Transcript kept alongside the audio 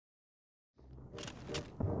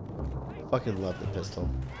Fucking love the pistol.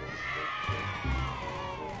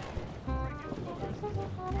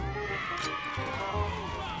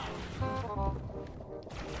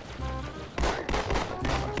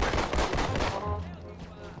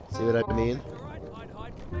 See what I mean?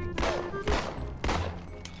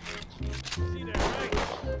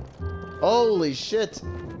 Holy shit!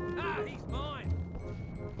 Oh,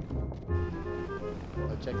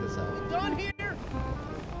 check this out. Done here.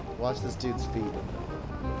 Watch this dude's feet.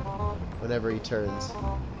 Whenever he turns.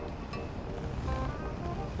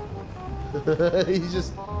 He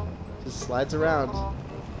just slides around.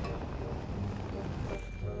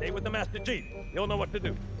 Stay with the Master Chief. He'll know what to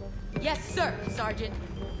do. Yes, sir, Sergeant.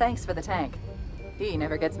 Thanks for the tank. He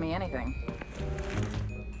never gets me anything.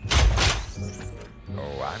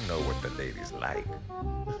 Oh, I know what the ladies like.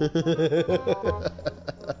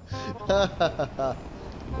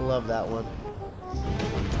 Love that one.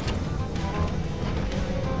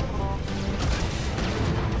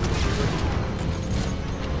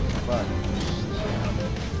 Fuck.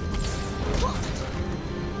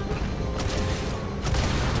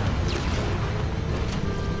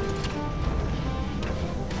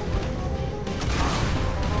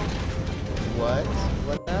 What?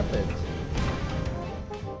 What happened?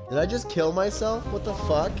 Did I just kill myself? What the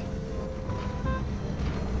fuck?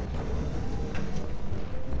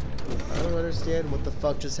 I don't understand what the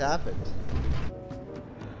fuck just happened.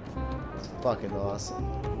 It's fucking awesome.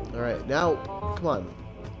 Alright, now, come on.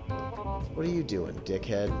 What are you doing,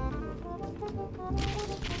 dickhead?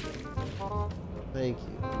 Thank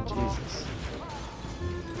you. Jesus.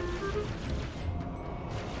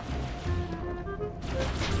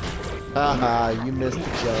 Haha, you missed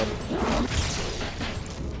the jump.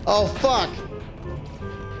 Oh, fuck!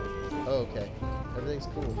 Oh, okay. Everything's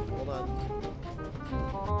cool. Hold on.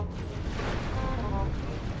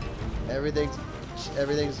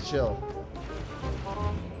 Everything's chill.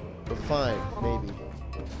 We're fine, maybe.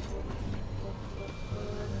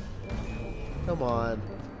 Come on.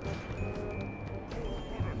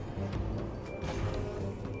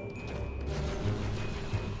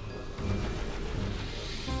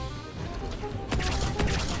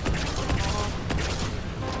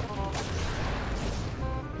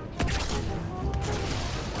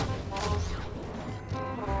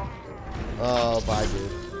 Oh, bye,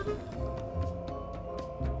 dude.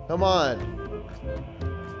 Come on.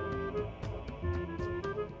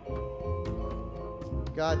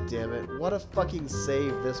 God damn it. What a fucking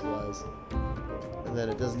save this was. And then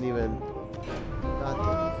it doesn't even... God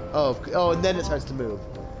damn it. Oh, and then it starts to move.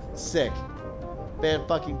 Sick.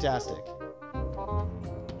 Fan-fucking-tastic.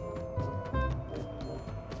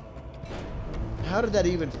 How did that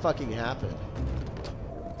even fucking happen?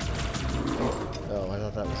 Oh, I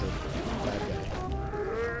thought that was a bad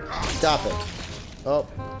guy. Stop it. Oh.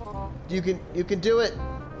 You can do it.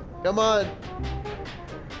 Come on.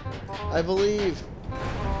 I believe.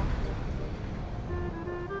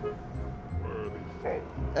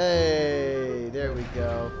 Hey, there we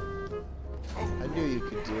go. I knew you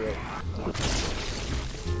could do it.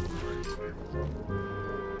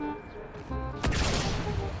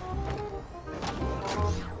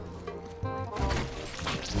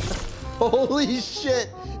 Holy shit!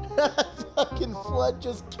 Fucking Flood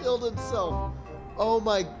just killed himself. Oh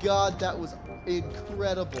my god, that was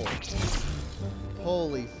incredible.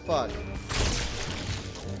 Holy fuck.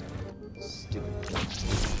 Stupid.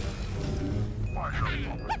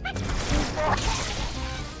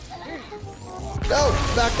 No!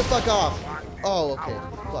 Back the fuck off! Oh, okay.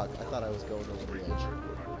 Fuck. I thought I was going over the edge.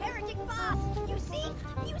 Heretic boss! You see?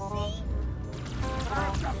 You see?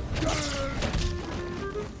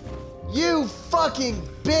 You fucking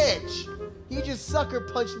bitch! He just sucker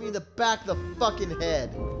punched me in the back of the fucking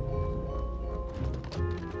head.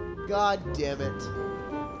 God damn it.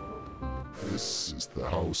 This is the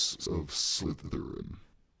House of Slytherin.